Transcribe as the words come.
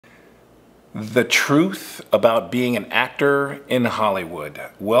The truth about being an actor in Hollywood.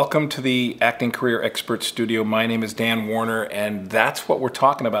 Welcome to the Acting Career Expert Studio. My name is Dan Warner, and that's what we're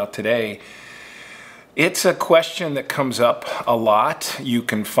talking about today. It's a question that comes up a lot. You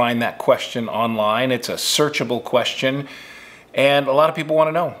can find that question online. It's a searchable question, and a lot of people want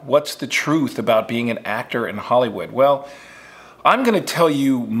to know, what's the truth about being an actor in Hollywood? Well, I'm going to tell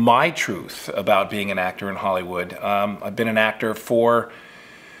you my truth about being an actor in Hollywood. I've been an actor for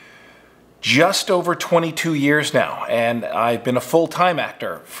just over 22 years now, and I've been a full-time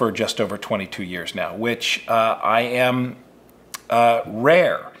actor for just over 22 years now, which I am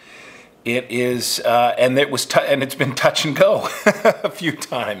rare. It is, and it's been touch and go a few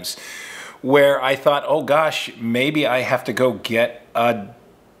times, where I thought, oh gosh, maybe I have to go get a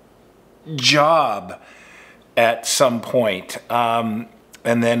job at some point.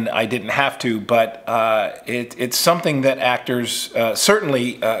 And then I didn't have to, but it's something that actors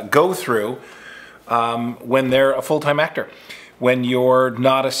certainly go through when they're a full-time actor. When you're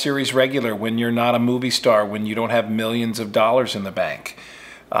not a series regular, when you're not a movie star, when you don't have millions of dollars in the bank.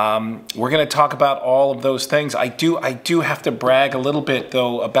 We're going to talk about all of those things. I do have to brag a little bit,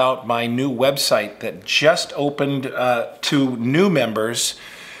 though, about my new website that just opened to new members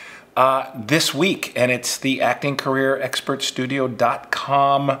this week, and it's the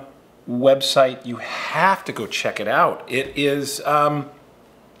actingcareerexpertstudio.com website. You have to go check it out. It is, I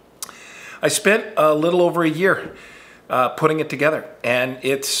spent a little over a year putting it together, and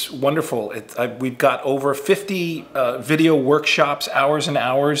it's wonderful. We've got over 50 video workshops, hours and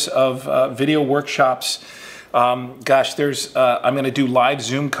hours of video workshops. Gosh, I'm going to do live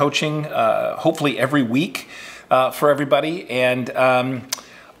Zoom coaching, hopefully every week for everybody, and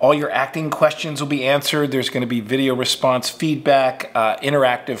all your acting questions will be answered. There's going to be video response feedback,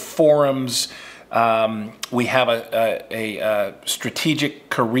 interactive forums. We have a strategic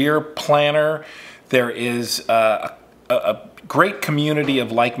career planner. There is a great community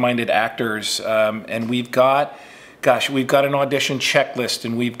of like-minded actors, and we've got an audition checklist,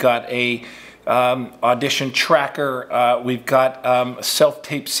 and we've got a audition tracker, we've got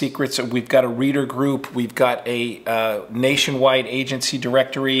self-tape secrets, we've got a reader group, we've got a nationwide agency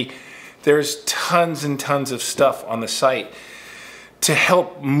directory. There's tons and tons of stuff on the site to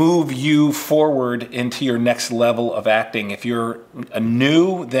help move you forward into your next level of acting. If you're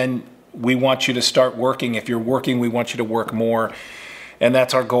new, then we want you to start working. If you're working, we want you to work more. And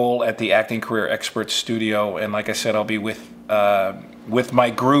that's our goal at the Acting Career Expert Studio. And like I said, I'll be with my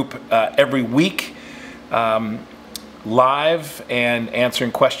group every week, live and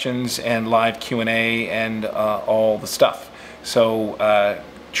answering questions and live Q&A and all the stuff. So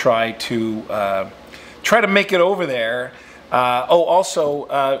try to make it over there.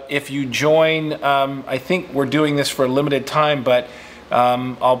 Also, if you join, I think we're doing this for a limited time, but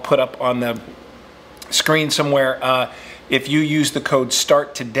I'll put up on the screen somewhere. If you use the code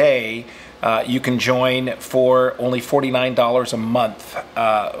START today, you can join for only $49 a month,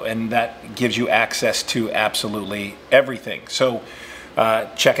 and that gives you access to absolutely everything. So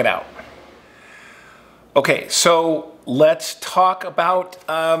check it out. Okay, so let's talk about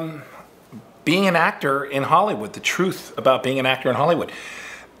being an actor in Hollywood, the truth about being an actor in Hollywood.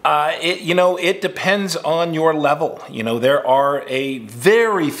 It depends on your level. There are a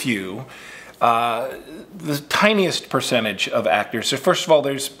very few, the tiniest percentage of actors. So first of all,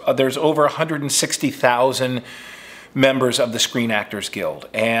 there's over 160,000 members of the Screen Actors Guild,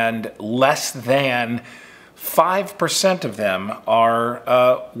 and less than 5% of them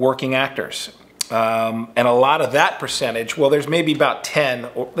are working actors. And a lot of that percentage, well, there's maybe about 10,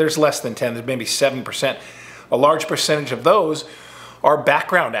 or there's less than 10, there's maybe 7%. A large percentage of those are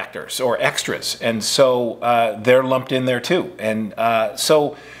background actors or extras, and so they're lumped in there too. And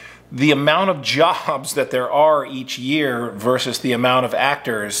so the amount of jobs that there are each year versus the amount of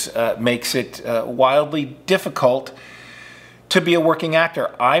actors makes it wildly difficult to be a working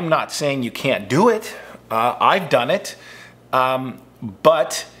actor. I'm not saying you can't do it. I've done it,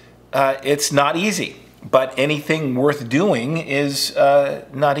 but it's not easy. But anything worth doing is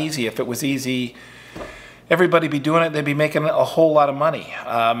not easy. If it was easy, everybody be doing it, they'd be making a whole lot of money.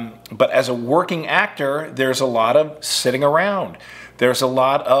 But as a working actor, there's a lot of sitting around. There's a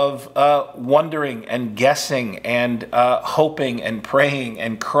lot of wondering and guessing and hoping and praying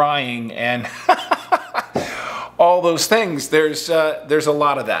and crying and all those things. There's a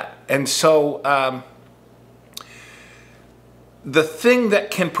lot of that. And so the thing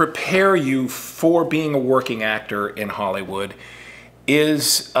that can prepare you for being a working actor in Hollywood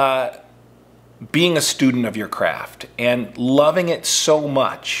is being a student of your craft and loving it so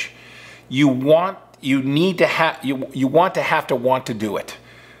much. You want to have to want to do it.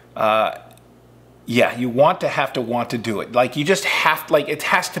 Yeah, you want to do it. Like, you just have, like, it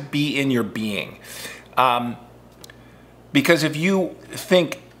has to be in your being. Because if you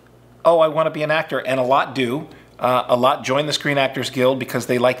think, oh, I want to be an actor, and a lot do, a lot join the Screen Actors Guild because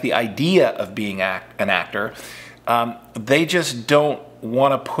they like the idea of being an actor. They just don't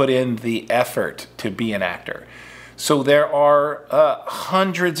want to put in the effort to be an actor. So there are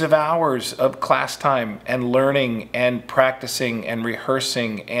hundreds of hours of class time and learning and practicing and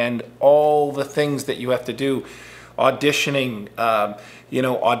rehearsing and all the things that you have to do. Auditioning,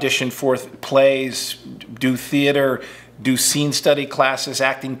 audition for plays, do theater, do scene study classes,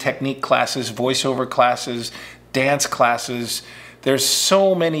 acting technique classes, voiceover classes, dance classes. There's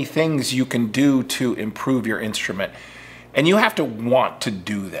so many things you can do to improve your instrument. And you have to want to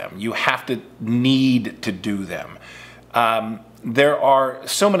do them. You have to need to do them. There are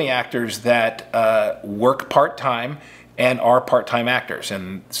so many actors that work part-time and are part-time actors.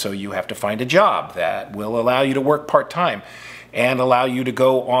 And so you have to find a job that will allow you to work part-time and allow you to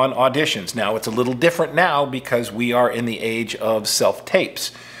go on auditions. Now, it's a little different now because we are in the age of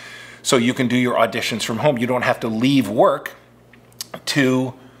self-tapes. So you can do your auditions from home. You don't have to leave work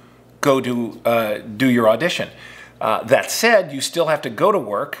to go do your audition. That said, you still have to go to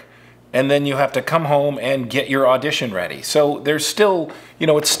work, and then you have to come home and get your audition ready. So there's still,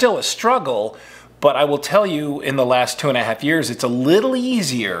 it's still a struggle, but I will tell you, in the last 2.5 years, it's a little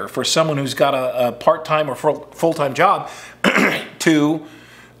easier for someone who's got a part-time or full-time job to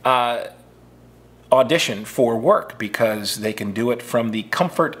audition for work because they can do it from the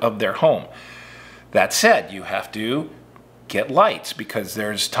comfort of their home. That said, you have to get lights because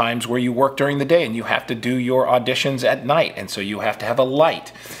there's times where you work during the day and you have to do your auditions at night, and so you have to have a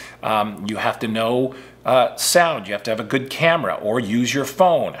light. You have to know sound. You have to have a good camera or use your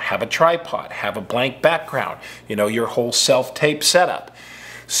phone, have a tripod, have a blank background, your whole self-tape setup.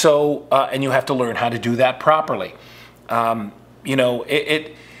 So, and you have to learn how to do that properly. I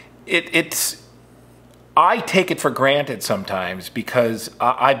take it for granted sometimes because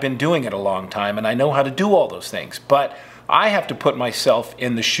I've been doing it a long time and I know how to do all those things. But I have to put myself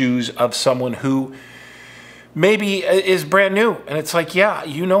in the shoes of someone who maybe is brand new, and it's like, yeah,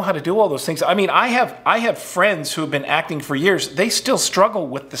 you know how to do all those things. I mean, I have friends who have been acting for years. They still struggle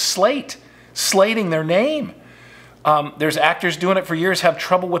with the slating their name. There's actors doing it for years, have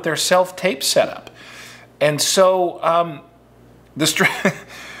trouble with their self-tape setup. And so the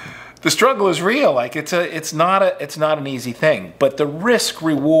struggle is real. Like, it's not an easy thing, but the risk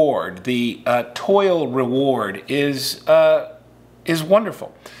reward, the toil reward is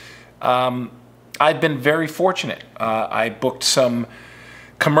wonderful. I've been very fortunate. I booked some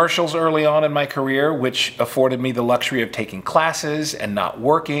commercials early on in my career, which afforded me the luxury of taking classes and not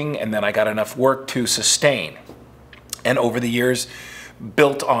working, and then I got enough work to sustain. And over the years,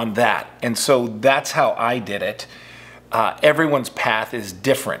 built on that. And so that's how I did it. Everyone's path is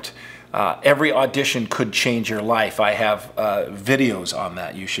different. Every audition could change your life. I have videos on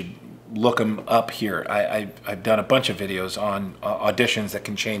that. You should look them up here. I've done a bunch of videos on auditions that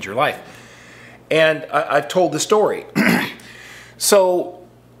can change your life. And I've told the story. So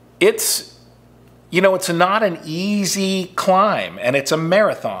it's not an easy climb, and it's a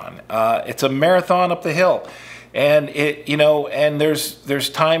marathon. It's a marathon up the hill. And and there's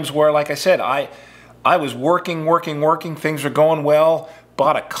times where, like I said, I was working, things were going well,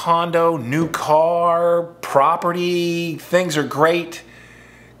 bought a condo, new car, property, things are great.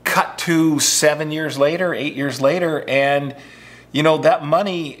 Cut to 7 years later, 8 years later, and that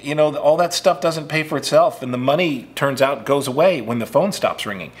money, all that stuff doesn't pay for itself, and the money, turns out, goes away when the phone stops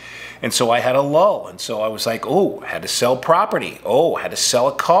ringing. And so I had a lull, and so I was like, oh, I had to sell property. Oh, I had to sell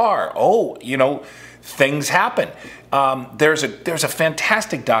a car. Oh, things happen. There's a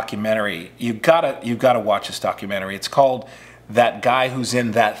fantastic documentary. You've gotta watch this documentary. It's called That Guy Who's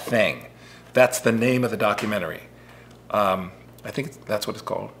in That Thing. That's the name of the documentary. I think that's what it's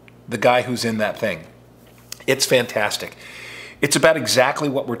called. The Guy Who's in That Thing. It's fantastic. It's about exactly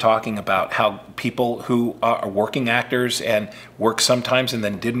what we're talking about, how people who are working actors and work sometimes and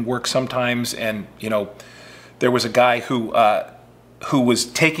then didn't work sometimes. And, there was a guy who was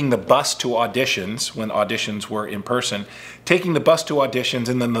taking the bus to auditions when auditions were in person, taking the bus to auditions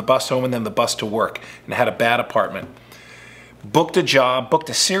and then the bus home and then the bus to work, and had a bad apartment. Booked a job, booked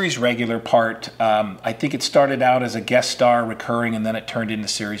a series regular part. I think it started out as a guest star recurring, and then it turned into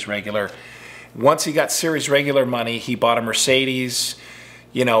series regular. Once he got series regular money, he bought a Mercedes,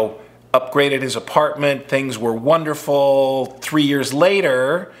 upgraded his apartment. Things were wonderful. 3 years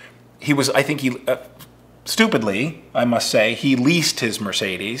later, stupidly, I must say, he leased his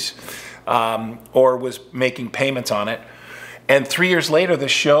Mercedes or was making payments on it. And 3 years later, the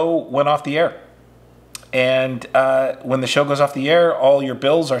show went off the air. And when the show goes off the air, all your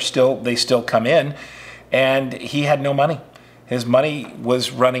bills are still come in, and he had no money. His money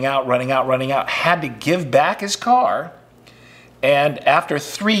was running out, had to give back his car. And after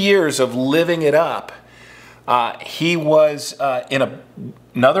 3 years of living it up, he was in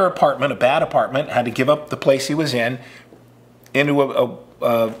another apartment, a bad apartment, had to give up the place he was in, into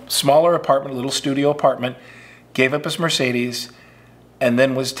a smaller apartment, a little studio apartment, gave up his Mercedes, and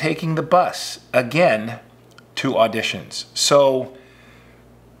then was taking the bus again to auditions. So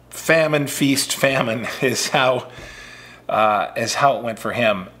famine, feast, famine is how it went for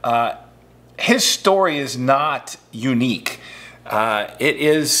him. His story is not unique. It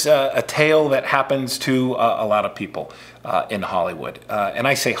is a tale that happens to a lot of people in Hollywood. And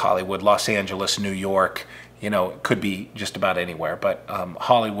I say Hollywood, Los Angeles, New York, you know, it could be just about anywhere. But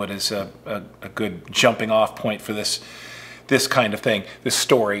Hollywood is a good jumping off point for this kind of thing, this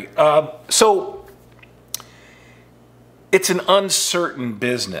story. So it's an uncertain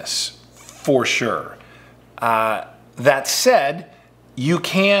business, for sure. That said, you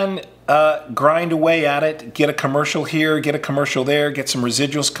can grind away at it, get a commercial here, get a commercial there, get some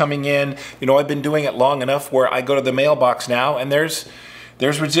residuals coming in. You know, I've been doing it long enough where I go to the mailbox now and there's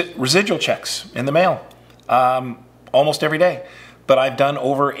residual checks in the mail almost every day. But I've done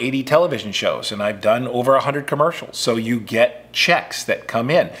over 80 television shows and I've done over 100 commercials. So you get checks that come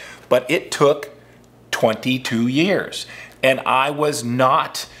in. But it took 22 years. And I was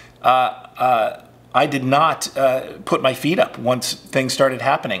not... I did not put my feet up once things started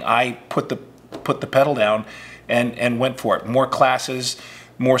happening. I put the pedal down and went for it. More classes,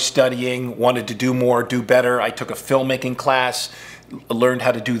 more studying, wanted to do more, do better. I took a filmmaking class, learned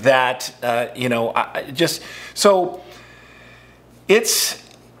how to do that. You know, so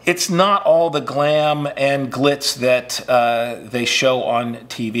it's not all the glam and glitz that they show on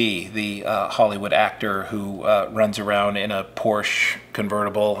TV. The Hollywood actor who runs around in a Porsche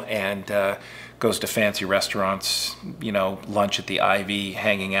convertible and goes to fancy restaurants, you know, lunch at the Ivy,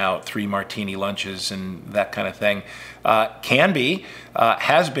 hanging out, 3 martini lunches and that kind of thing. Can be,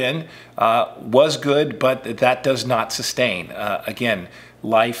 has been, was good, but that does not sustain. Again,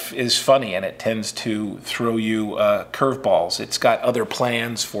 life is funny and it tends to throw you curveballs. It's got other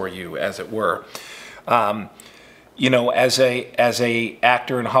plans for you, as it were. You know, as a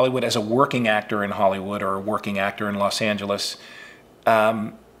actor in Hollywood, as a working actor in Hollywood or a working actor in Los Angeles,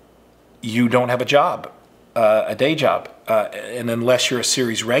 you don't have a job, a day job. And unless you're a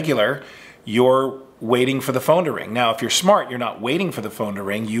series regular, you're waiting for the phone to ring. Now, if you're smart, you're not waiting for the phone to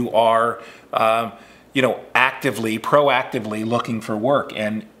ring. You are, you know, proactively looking for work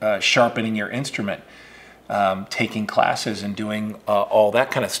and sharpening your instrument, taking classes and doing all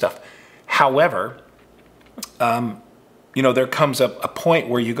that kind of stuff. However, you know, there comes a point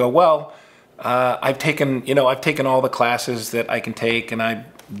where you go, well, I've taken all the classes that I can take and I've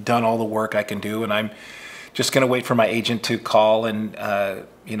done all the work I can do, and I'm just going to wait for my agent to call and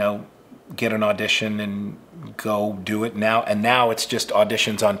you know, get an audition and go do it now. And now it's just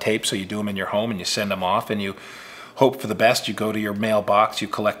auditions on tape, so you do them in your home and you send them off and you hope for the best. You go to your mailbox, you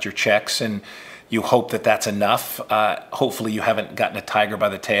collect your checks, and you hope that that's enough. Hopefully you haven't gotten a tiger by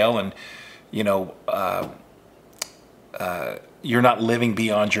the tail and, you know, you're not living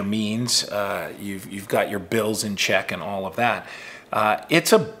beyond your means. You've got your bills in check and all of that.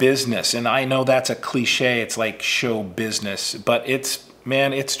 It's a business, and I know that's a cliche. It's like show business, but it's,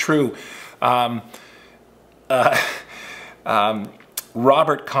 man, it's true.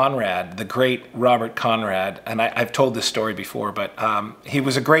 Robert Conrad, the great Robert Conrad, and I've told this story before, but he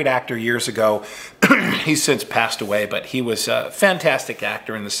was a great actor years ago. He's since passed away, but he was a fantastic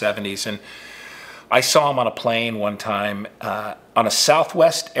actor in the 70s, and I saw him on a plane one time on a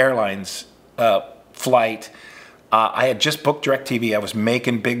Southwest Airlines flight. I had just booked DirecTV. I was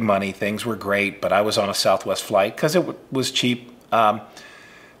making big money. Things were great, but I was on a Southwest flight because it was cheap.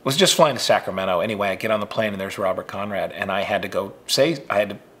 Was just flying to Sacramento. Anyway, I get on the plane and there's Robert Conrad, and I had to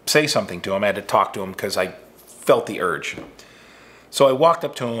say something to him. I had to talk to him because I felt the urge. So I walked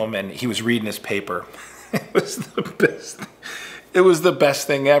up to him and he was reading his paper. It was the best. It was the best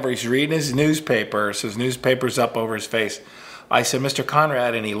thing ever. He's reading his newspaper, so his newspaper's up over his face. I said, "Mr.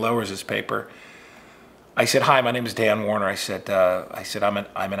 Conrad," and he lowers his paper. I said, "Hi, my name is Dan Warner." I said, I'm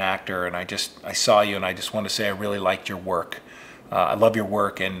an actor, and I saw you, and I just want to say I really liked your work. I love your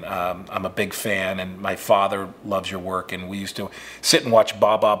work, and I'm a big fan, and my father loves your work, and we used to sit and watch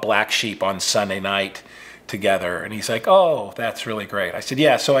Baba Black Sheep on Sunday night together." And he's like, "Oh, that's really great." I said,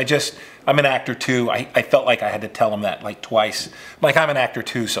 "Yeah, so I'm an actor too." I felt like I had to tell him that like twice. Like, I'm an actor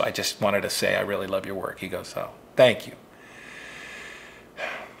too, so I just wanted to say I really love your work. He goes, "Oh, thank you."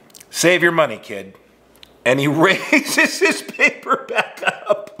 Save your money, kid. and he raises his paper back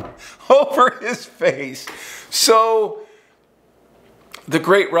up over his face. So the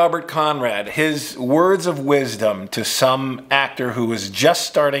great Robert Conrad, his words of wisdom to some actor who was just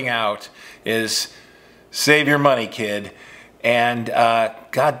starting out is, save your money, kid. And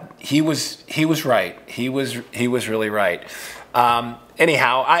God, he was right. He was really right.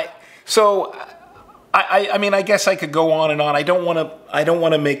 Anyhow, I mean, I guess I could go on and on. I don't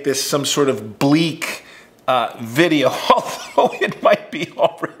want to make this some sort of bleak video, although it might be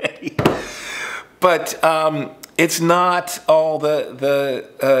already. But it's not all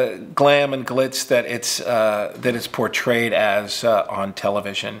the glam and glitz that it's portrayed as on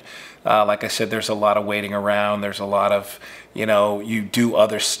television. Like I said, there's a lot of waiting around. There's a lot of, you do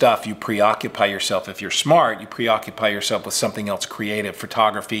other stuff. You preoccupy yourself. If you're smart, you preoccupy yourself with something else creative,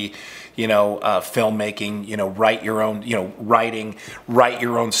 photography, filmmaking, write your own, writing, write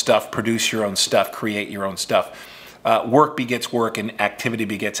your own stuff, produce your own stuff, create your own stuff. Work begets work and activity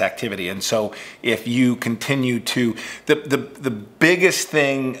begets activity. And so if you continue to, the biggest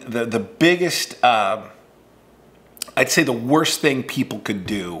thing, the biggest, I'd say the worst thing people could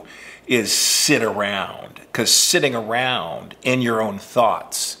do is sit around, because sitting around in your own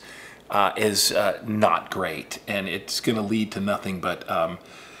thoughts is not great, and it's going to lead to nothing but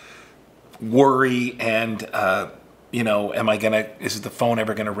worry and is the phone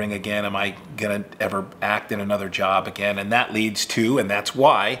ever gonna ring again? Am I gonna ever act in another job again? And that leads to, and that's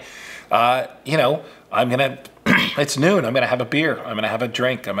why, it's noon, I'm gonna have a beer, I'm gonna have a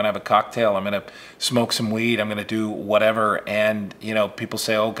drink, I'm gonna have a cocktail, I'm gonna smoke some weed, I'm gonna do whatever. And, people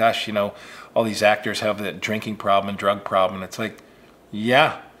say, oh gosh, all these actors have that drinking problem and drug problem. And it's like,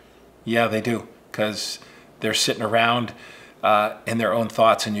 yeah, they do, because they're sitting around in their own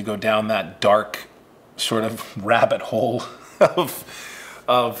thoughts, and you go down that dark sort of rabbit hole of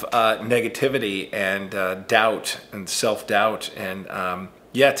negativity and doubt and self-doubt. And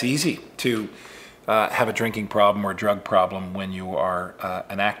it's easy to have a drinking problem or a drug problem when you are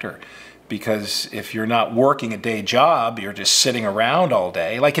an actor, because if you're not working a day job, you're just sitting around all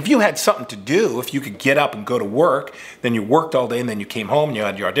day. Like if you had something to do, if you could get up and go to work, then you worked all day and then you came home and you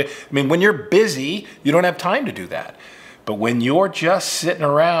had your audition. I mean, when you're busy, you don't have time to do that. But when you're just sitting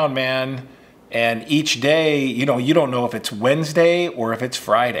around, man, and each day, you don't know if it's Wednesday or if it's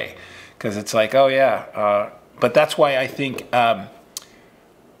Friday, because it's like, oh yeah. But that's why I think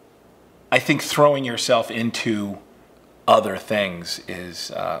throwing yourself into other things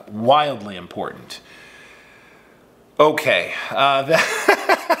is wildly important. Okay,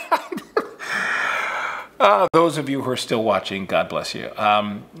 those of you who are still watching, God bless you.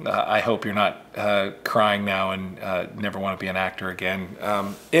 I hope you're not crying now and never want to be an actor again.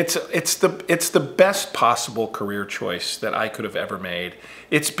 It's the best possible career choice that I could have ever made.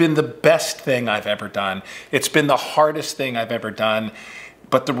 It's been the best thing I've ever done. It's been the hardest thing I've ever done,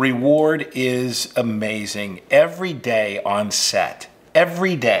 but the reward is amazing. Every day on set,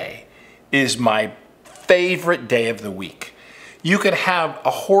 every day is my favorite day of the week. You could have a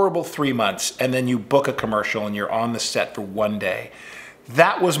horrible 3 months and then you book a commercial and you're on the set for one day.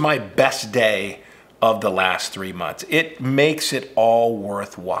 That was my best day of the last 3 months. It makes it all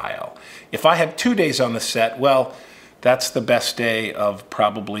worthwhile. If I have 2 days on the set, well, that's the best day of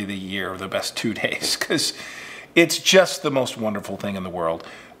probably the year, or the best 2 days, because it's just the most wonderful thing in the world.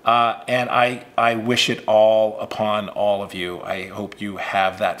 And I wish it all upon all of you. I hope you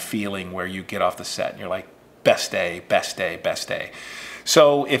have that feeling where you get off the set and you're like, best day, best day, best day.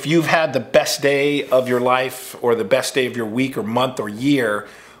 So if you've had the best day of your life or the best day of your week or month or year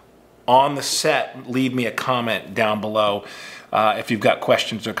on the set, leave me a comment down below. If you've got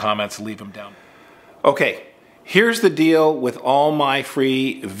questions or comments, leave them down. Okay, here's the deal with all my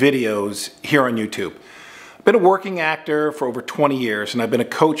free videos here on YouTube. I've been a working actor for over 20 years, and I've been a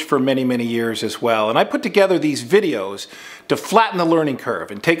coach for many, many years as well. And I put together these videos to flatten the learning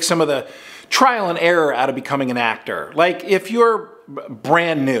curve and take some of the trial and error out of becoming an actor. Like if you're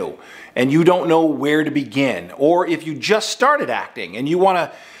brand new and you don't know where to begin, or if you just started acting and you want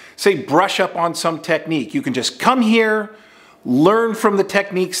to, say, brush up on some technique, you can just come here, learn from the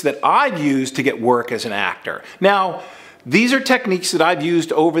techniques that I've used to get work as an actor. Now, these are techniques that I've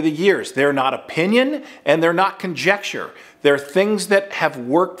used over the years. They're not opinion and they're not conjecture. They're things that have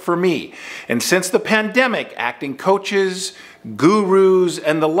worked for me. And since the pandemic, acting coaches, gurus,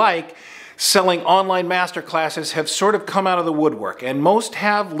 and the like selling online masterclasses have sort of come out of the woodwork, and most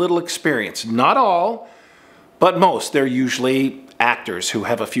have little experience. Not all, but most. They're usually actors who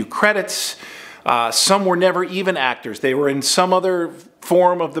have a few credits. Some were never even actors. They were in some other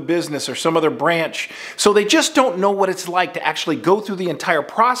form of the business or some other branch. So they just don't know what it's like to actually go through the entire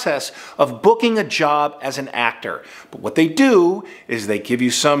process of booking a job as an actor. But what they do is they give you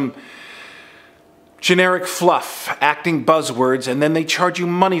some generic fluff, acting buzzwords, and then they charge you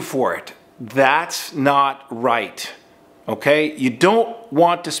money for it. That's not right. Okay? You don't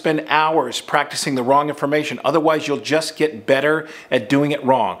want to spend hours practicing the wrong information. Otherwise, you'll just get better at doing it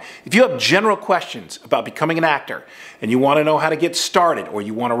wrong. If you have general questions about becoming an actor and you want to know how to get started or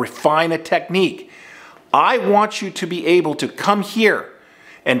you want to refine a technique, I want you to be able to come here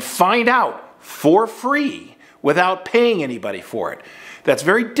and find out for free without paying anybody for it. That's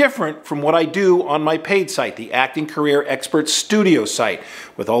very different from what I do on my paid site, the Acting Career Expert Studio site,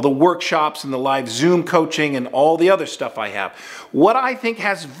 with all the workshops and the live Zoom coaching and all the other stuff I have. What I think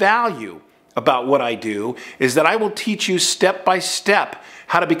has value about what I do is that I will teach you step by step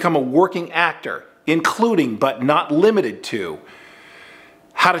how to become a working actor, including but not limited to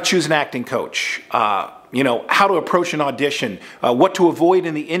how to choose an acting coach, how to approach an audition, what to avoid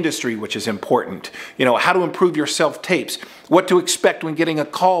in the industry, which is important, how to improve your self-tapes, what to expect when getting a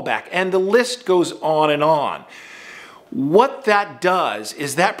callback, and the list goes on and on. What that does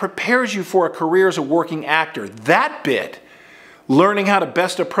is that prepares you for a career as a working actor. That bit, learning how to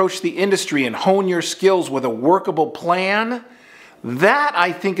best approach the industry and hone your skills with a workable plan, that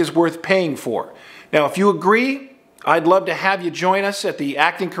I think is worth paying for. Now, if you agree, I'd love to have you join us at the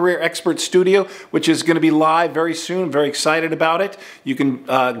Acting Career Expert Studio, which is going to be live very soon. Very excited about it. You can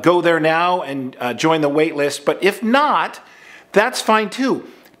go there now and join the wait list. But if not, that's fine too.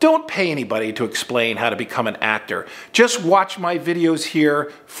 Don't pay anybody to explain how to become an actor. Just watch my videos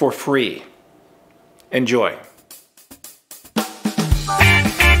here for free. Enjoy.